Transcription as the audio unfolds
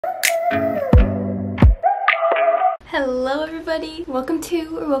Hello everybody!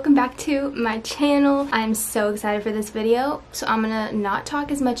 Welcome back to my channel. I'm so excited for this video. So I'm gonna not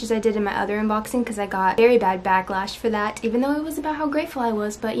talk as much as I did in my other unboxing because I got very bad backlash for that, even though it was about how grateful I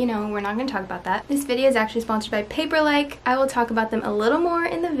was, but you know, we're not gonna talk about that. This video is actually sponsored by Paperlike. I will talk about them a little more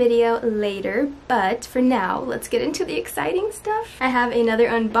in the video later, but for now, let's get into the exciting stuff. I have another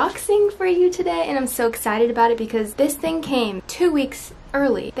unboxing for you today and I'm so excited about it because this thing came 2 weeks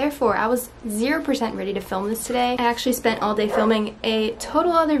early. Therefore, I was 0% ready to film this today. I actually spent all day filming a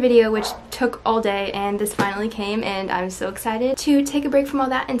total other video which took all day, and this finally came and I'm so excited to take a break from all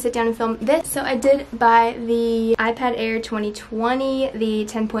that and sit down and film this. So I did buy the iPad Air 2020, the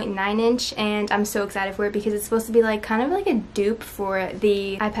 10.9 inch, and I'm so excited for it because it's supposed to be like kind of like a dupe for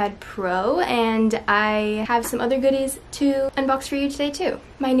the iPad Pro, and I have some other goodies to unbox for you today too.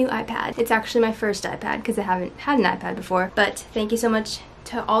 My new iPad. It's actually my first iPad because I haven't had an iPad before, but thank you so much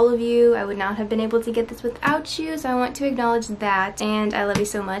to all of you. I would not have been able to get this without you, so I want to acknowledge that, and I love you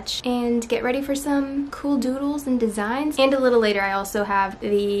so much. And get ready for some cool doodles and designs. And a little later I also have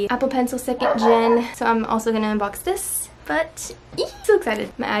the Apple Pencil 2nd Gen, so I'm also gonna unbox this. But so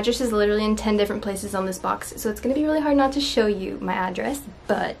excited. My address is literally in 10 different places on this box, so it's gonna be really hard not to show you my address,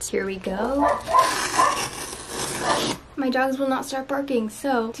 but here we go. My dogs will not start barking,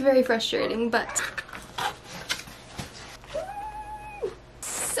 so it's very frustrating, but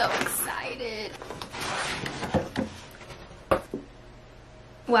so excited.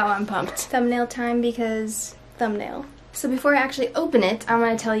 Wow, I'm pumped. Thumbnail time because thumbnail. So before I actually open it, I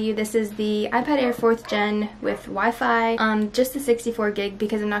want to tell you this is the iPad Air 4th Gen with Wi-Fi, just the 64 gig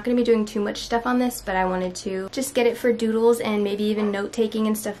because I'm not going to be doing too much stuff on this, but I wanted to just get it for doodles and maybe even note-taking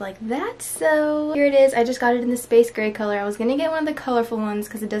and stuff like that. So here it is. I just got it in the space gray color. I was going to get one of the colorful ones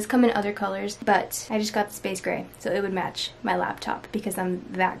because it does come in other colors, but I just got the space gray so it would match my laptop because I'm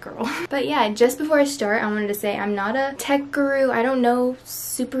that girl. But yeah, just before I start, I wanted to say I'm not a tech guru. I don't know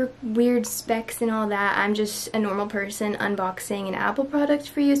super weird specs and all that. I'm just a normal person unboxing an Apple product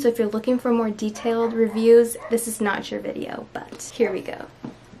for you, so if you're looking for more detailed reviews, this is not your video, but here we go.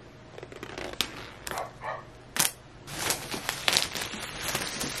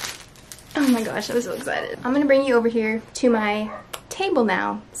 Oh my gosh, I'm so excited. I'm gonna bring you over here to my table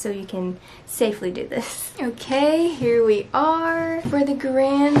now so you can safely do this. Okay, here we are for the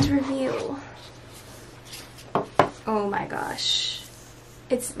grand reveal. Oh my gosh.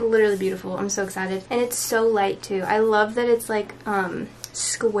 It's literally beautiful. I'm so excited. And it's so light too. I love that it's like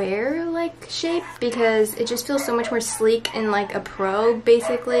square like shape because it just feels so much more sleek and like a Pro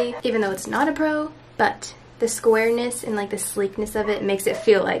basically, even though it's not a Pro, but the squareness and like the sleekness of it makes it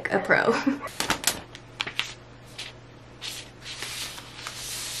feel like a Pro.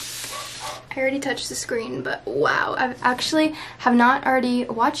 I already touched the screen, but wow. I actually have not already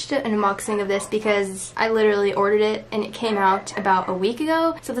watched an unboxing of this because I literally ordered it and it came out about a week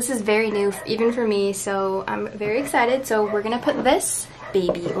ago. So this is very new even for me, so I'm very excited. So we're gonna put this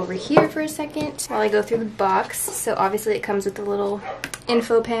baby over here for a second while I go through the box. So obviously it comes with a little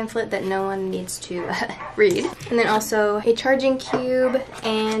info pamphlet that no one needs to read. And then also a charging cube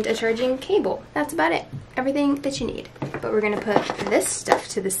and a charging cable. That's about it. Everything that you need. But we're gonna put this stuff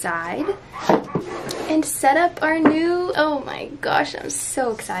to the side and set up our new, oh my gosh, I'm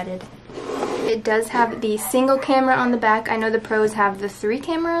so excited. It does have the single camera on the back. I know the Pros have the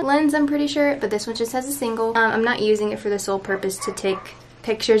 3-camera lens, I'm pretty sure, but this one just has a single. I'm not using it for the sole purpose to take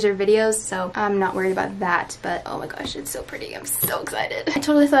pictures or videos, so I'm not worried about that, but oh my gosh, it's so pretty. I'm so excited. I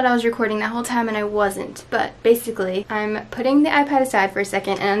totally thought I was recording that whole time and I wasn't, but basically I'm putting the iPad aside for a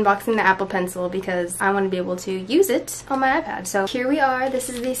second and unboxing the Apple Pencil because I want to be able to use it on my iPad. So here we are. This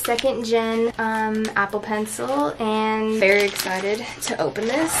is the 2nd Gen Apple Pencil and very excited to open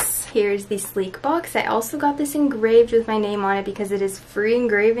this. Here's the sleek box. I also got this engraved with my name on it because it is free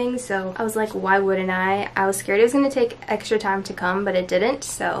engraving, so I was like, why wouldn't I? I was scared it was going to take extra time to come, but it didn't,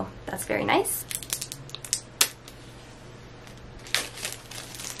 so that's very nice.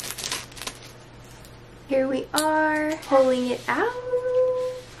 Here we are, pulling it out.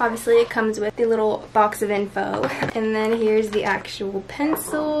 Obviously it comes with the little box of info, and then here's the actual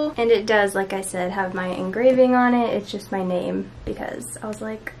pencil, and it does, like I said, have my engraving on it. It's just my name because I was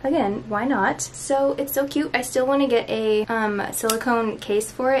like, again, why not? So it's so cute. I still want to get a silicone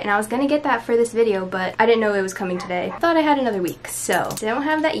case for it, and I was gonna get that for this video, but I didn't know it was coming today. I thought I had another week, so I don't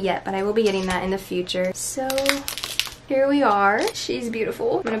have that yet, but I will be getting that in the future. So here we are. She's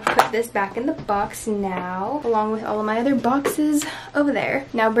beautiful. I'm gonna put this back in the box now, along with all of my other boxes over there.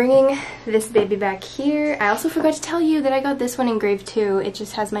 Now bringing this baby back here, I also forgot to tell you that I got this one engraved too. It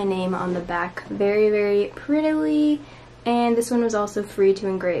just has my name on the back very, very prettily. and this one was also free to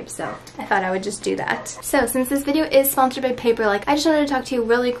engrave, so I thought I would just do that. So since this video is sponsored by Paperlike, I just wanted to talk to you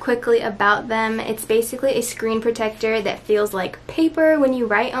really quickly about them. It's basically a screen protector that feels like paper when you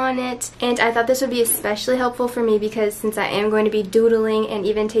write on it, and I thought this would be especially helpful for me because since I am going to be doodling and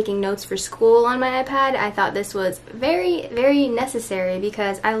even taking notes for school on my iPad, I thought this was very, very necessary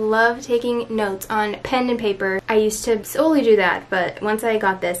because I love taking notes on pen and paper. I used to solely do that, but once I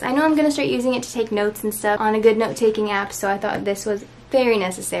got this, I know I'm going to start using it to take notes and stuff on a good note-taking app, so I thought this was very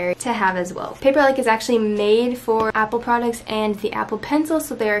necessary to have as well. Paperlike is actually made for Apple products and the Apple Pencil,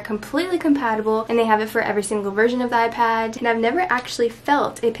 so they are completely compatible, and they have it for every single version of the iPad. And I've never actually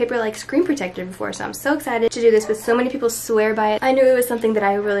felt a Paperlike screen protector before, so I'm so excited to do this, with so many people swear by it. I knew it was something that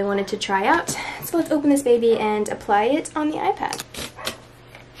I really wanted to try out. So let's open this baby and apply it on the iPad.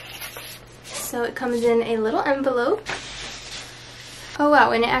 So it comes in a little envelope. Oh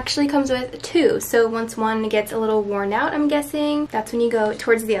wow, and it actually comes with two, so once one gets a little worn out, I'm guessing, that's when you go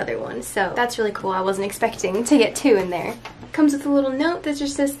towards the other one. So that's really cool. I wasn't expecting to get two in there. It comes with a little note that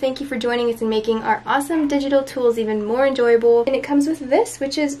just says, "Thank you for joining us in making our awesome digital tools even more enjoyable." And it comes with this,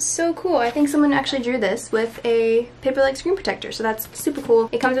 which is so cool. I think someone actually drew this with a Paperlike screen protector, so that's super cool.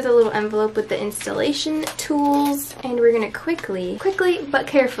 It comes with a little envelope with the installation tools, and we're gonna quickly but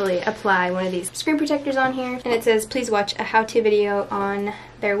carefully apply one of these screen protectors on here. And it says, please watch a how-to video on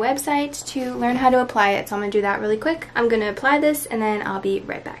their website to learn how to apply it. So I'm gonna do that really quick. I'm gonna apply this and then I'll be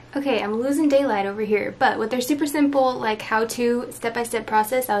right back. Okay, I'm losing daylight over here, but with their super simple like how-to step-by-step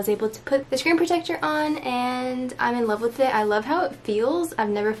process, I was able to put the screen protector on and I'm in love with it. I love how it feels. I've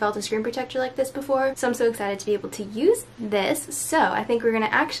never felt a screen protector like this before, so I'm so excited to be able to use this. So I think we're gonna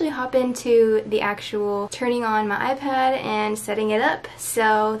actually hop into the actual turning on my iPad and setting it up.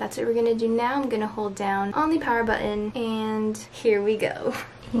 So that's what we're gonna do now. I'm gonna hold down on the power button and here we go.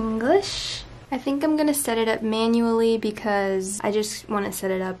 English. I think I'm gonna set it up manually because I just want to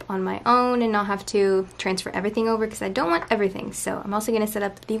set it up on my own and not have to transfer everything over because I don't want everything. So I'm also gonna set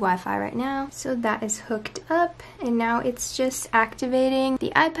up the Wi-Fi right now. So that is hooked up and now it's just activating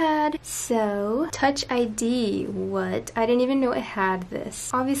the iPad. So Touch ID, what? I didn't even know it had this.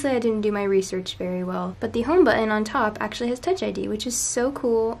 Obviously I didn't do my research very well, but the home button on top actually has Touch ID, which is so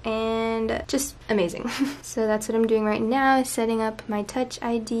cool and just amazing. So that's what I'm doing right now, is setting up my Touch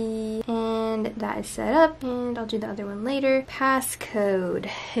ID, and that is set up, and I'll do the other one later. Passcode.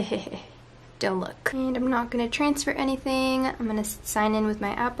 Don't look. And I'm not gonna transfer anything. I'm gonna sign in with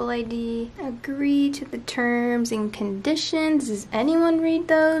my Apple ID. Agree to the terms and conditions. Does anyone read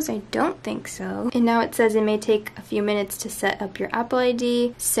those? I don't think so. And now it says it may take a few minutes to set up your Apple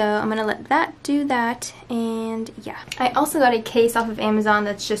ID. So I'm gonna let that do that. And yeah. I also got a case off of Amazon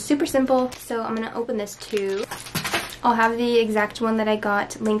that's just super simple. So I'm gonna open this too. I'll have the exact one that I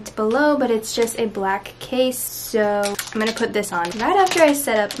got linked below, but it's just a black case, so I'm gonna put this on right after I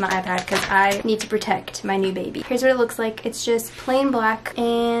set up my iPad because I need to protect my new baby. Here's what it looks like. It's just plain black,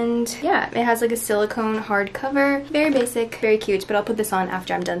 and yeah, it has like a silicone hard cover. Very basic, very cute, but I'll put this on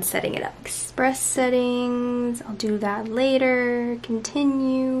after I'm done setting it up. Express settings, I'll do that later.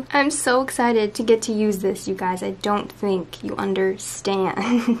 Continue. I'm so excited to get to use this, you guys. I don't think you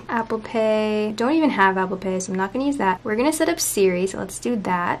understand. Apple Pay. Don't even have Apple Pay, so I'm not gonna use that. We're gonna set up Siri, so let's do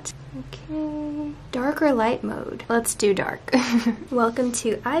that. Okay. Dark or light mode? Let's do dark. Welcome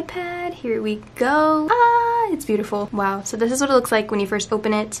to iPad. Here we go. Ah, it's beautiful. Wow. So this is what it looks like when you first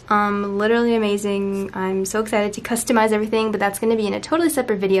open it. Literally amazing. I'm so excited to customize everything, but that's gonna be in a totally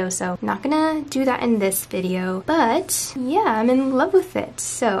separate video, so I'm not gonna do that in this video. But yeah, I'm in love with it.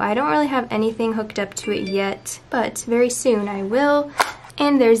 So I don't really have anything hooked up to it yet, but very soon I will.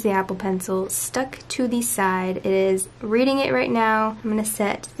 And there's the Apple Pencil stuck to the side. It is reading it right now. I'm gonna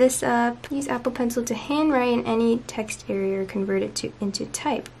set this up. Use Apple Pencil to handwrite in any text area or convert it into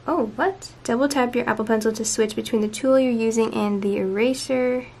type. Oh, what? Double tap your Apple Pencil to switch between the tool you're using and the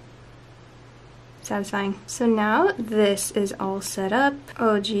eraser. Satisfying. So now this is all set up.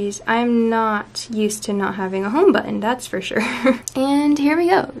 Oh geez, I'm not used to not having a home button, that's for sure. And here we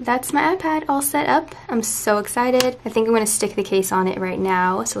go. That's my iPad all set up. I'm so excited. I think I'm gonna stick the case on it right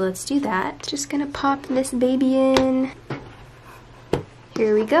now, so let's do that. Just gonna pop this baby in.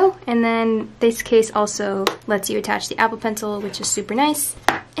 Here we go. And then this case also lets you attach the Apple Pencil, which is super nice.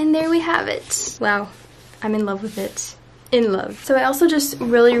 And there we have it. Wow, I'm in love with it. In love. So I also just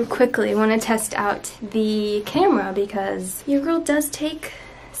really quickly want to test out the camera because your girl does take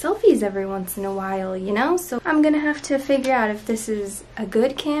selfies every once in a while, you know? So I'm gonna have to figure out if this is a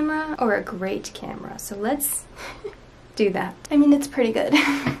good camera or a great camera. So let's do that. I mean, it's pretty good.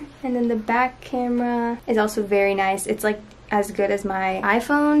 And then the back camera is also very nice. It's like as good as my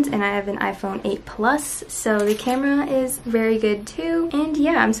iPhones, and I have an iPhone 8 Plus, so the camera is very good too. And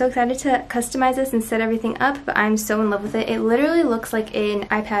yeah, I'm so excited to customize this and set everything up, but I'm so in love with it. It literally looks like an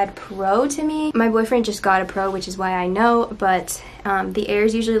iPad Pro to me. My boyfriend just got a Pro, which is why I know, but the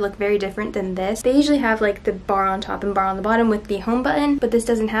Airs usually look very different than this. They usually have like the bar on top and bar on the bottom with the home button, but this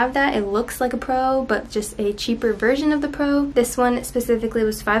doesn't have that. It looks like a Pro, but just a cheaper version of the Pro. This one specifically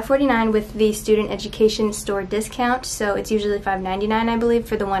was $549 with the student education store discount, so it's usually $599 I believe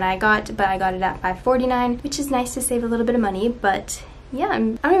for the one I got, but I got it at $549, which is nice to save a little bit of money. But yeah, I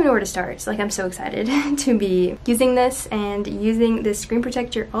don't even know where to start. Like, I'm so excited to be using this and using this screen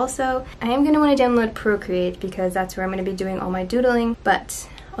protector also. I am going to want to download Procreate because that's where I'm going to be doing all my doodling, but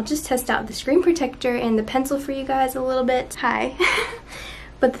I'll just test out the screen protector and the pencil for you guys a little bit. Hi.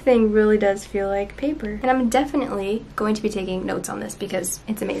 But the thing really does feel like paper. And I'm definitely going to be taking notes on this because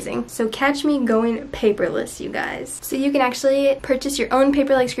it's amazing. So catch me going paperless, you guys. So you can actually purchase your own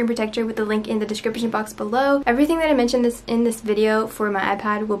paperlike screen protector with the link in the description box below. Everything that I mentioned in this video for my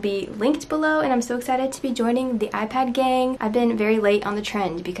iPad will be linked below, and I'm so excited to be joining the iPad gang. I've been very late on the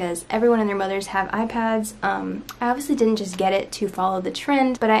trend because everyone and their mothers have iPads. I obviously didn't just get it to follow the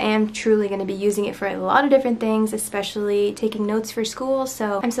trend, but I am truly going to be using it for a lot of different things, especially taking notes for school.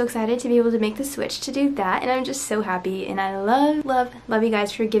 So I'm so excited to be able to make the switch to do that, and I'm just so happy, and I love you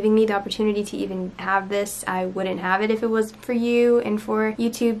guys for giving me the opportunity to even have this. I wouldn't have it if it was for you and for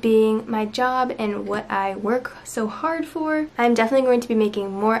YouTube being my job and what I work so hard for. I'm definitely going to be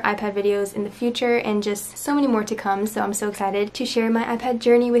making more iPad videos in the future and just so many more to come, so I'm so excited to share my iPad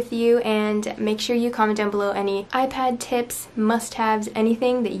journey with you. And make sure you comment down below any iPad tips, must-haves,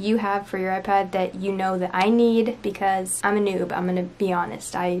 anything that you have for your iPad that you know that I need, because I'm a noob, I'm gonna be honest.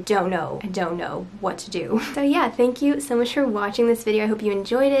 I don't know what to do. So yeah, thank you so much for watching this video. I hope you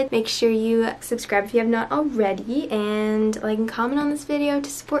enjoyed it. Make sure you subscribe if you have not already, and like and comment on this video to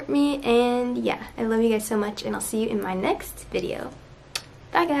support me. And yeah, I love you guys so much, and I'll see you in my next video.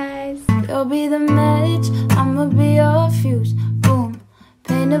 Bye guys. You'll be the match, I'ma be your fuse. Boom,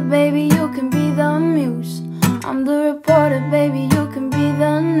 paint a baby, you can be the muse. I'm the reporter, baby, you can be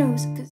the news.